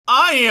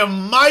I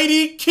am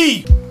Mighty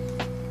Keith.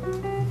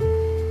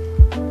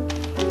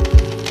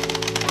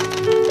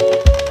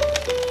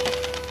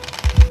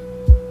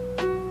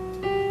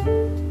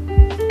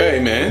 Hey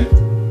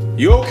man,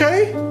 you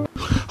okay?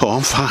 Oh,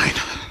 I'm fine.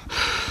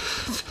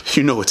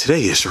 You know what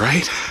today is,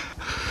 right?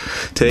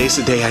 Today's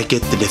the day I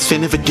get the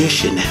definitive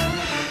edition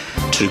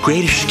to the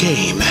greatest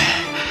game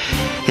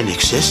in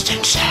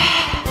existence.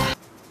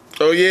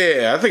 Oh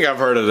yeah, I think I've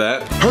heard of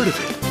that. Heard of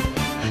it?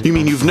 You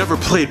mean you've never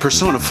played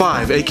Persona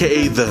 5,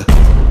 aka the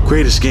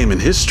greatest game in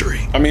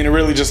history? I mean, it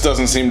really just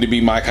doesn't seem to be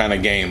my kind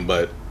of game,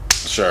 but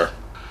sure.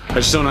 I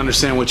just don't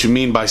understand what you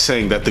mean by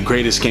saying that the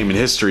greatest game in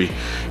history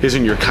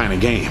isn't your kind of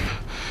game.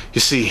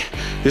 You see,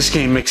 this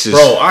game mixes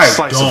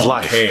slice of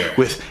life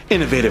with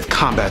innovative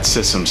combat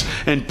systems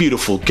and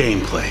beautiful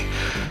gameplay.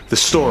 The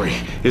story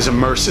is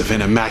immersive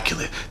and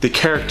immaculate. The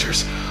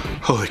characters,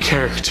 oh the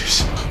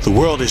characters. The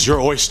world is your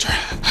oyster.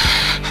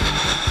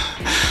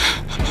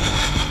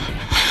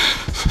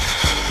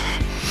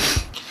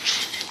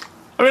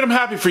 I mean, I'm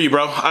happy for you,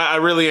 bro. I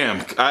really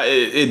am.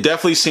 It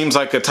definitely seems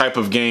like a type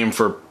of game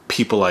for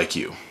people like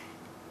you.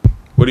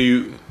 What do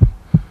you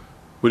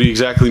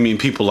exactly mean,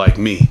 people like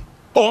me?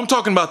 Oh, I'm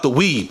talking about the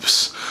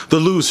weebs, the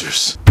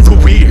losers,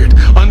 the weird,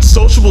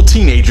 unsociable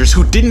teenagers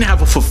who didn't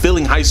have a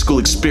fulfilling high school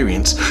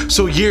experience,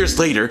 so years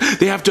later,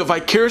 they have to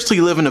vicariously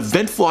live an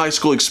eventful high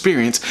school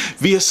experience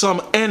via some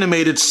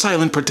animated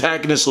silent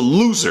protagonist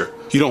loser.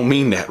 You don't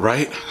mean that,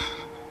 right?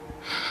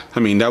 I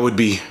mean, that would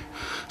be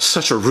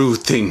such a rude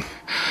thing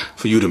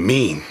for you to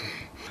mean.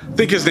 I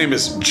think his name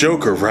is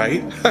Joker,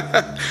 right?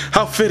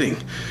 How fitting,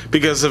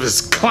 because of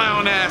his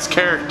clown-ass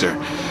character.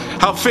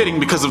 How fitting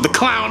because of the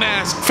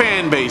clown-ass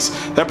fan base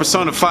that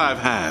Persona 5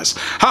 has.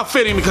 How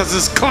fitting because of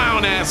this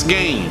clown-ass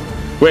game.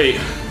 Wait.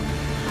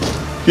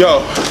 Yo,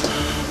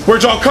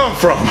 where'd y'all come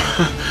from?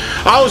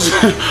 I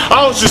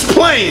was just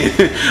playing.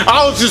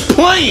 I was just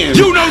playing.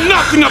 You know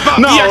nothing about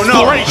the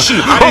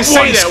exploration I didn't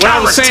say that. What I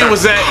was saying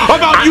was that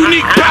about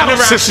unique battle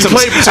systems,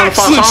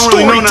 excellent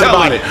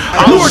storytelling.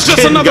 You are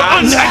just another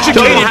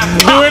uneducated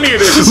do any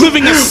of this.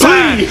 living a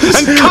sad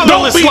and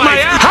colorless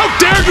life. How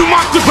dare you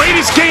mock the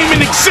greatest game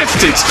in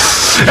existence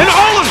in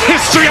all of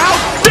history? How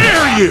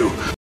dare you?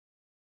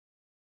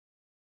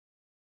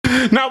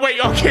 Now wait,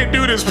 y'all can't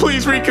do this.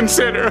 Please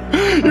reconsider.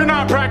 You're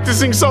not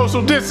practicing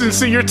social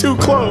distancing. You're too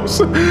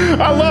close.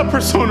 I love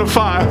Persona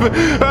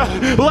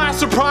 5. Last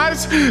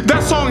surprise,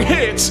 that song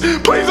hits.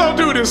 Please don't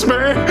do this,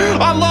 man.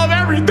 I love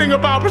everything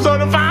about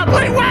Persona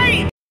 5.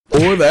 Wait.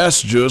 Or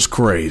that's just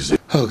crazy.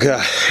 Oh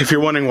God, if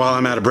you're wondering why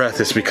I'm out of breath,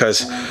 it's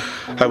because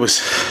I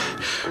was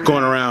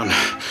going around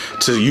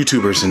to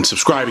YouTubers and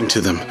subscribing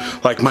to them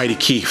like Mighty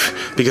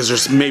Keith, because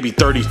there's maybe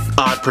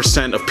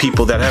 30% of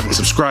people that haven't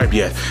subscribed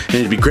yet, and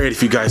it'd be great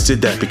if you guys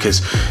did that, because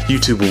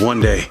YouTube will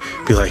one day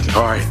be like,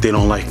 alright, they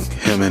don't like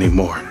him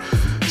anymore,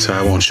 so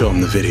I won't show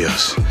them the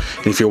videos.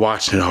 And if you're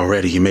watching it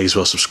already, you may as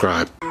well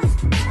subscribe.